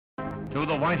To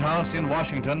the White House in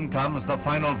Washington comes the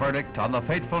final verdict on the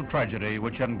fateful tragedy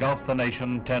which engulfed the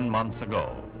nation 10 months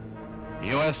ago.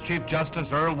 U.S. Chief Justice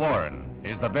Earl Warren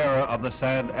is the bearer of the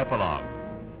sad epilogue.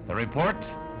 The report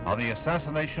on the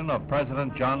assassination of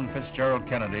President John Fitzgerald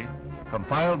Kennedy,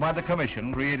 compiled by the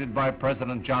commission created by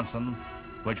President Johnson,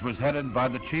 which was headed by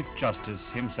the Chief Justice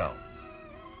himself.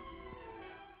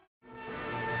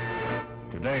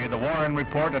 Today, the Warren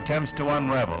Report attempts to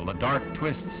unravel the dark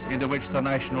twists into which the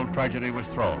national tragedy was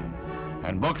thrown,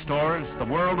 and bookstores the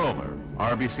world over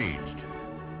are besieged.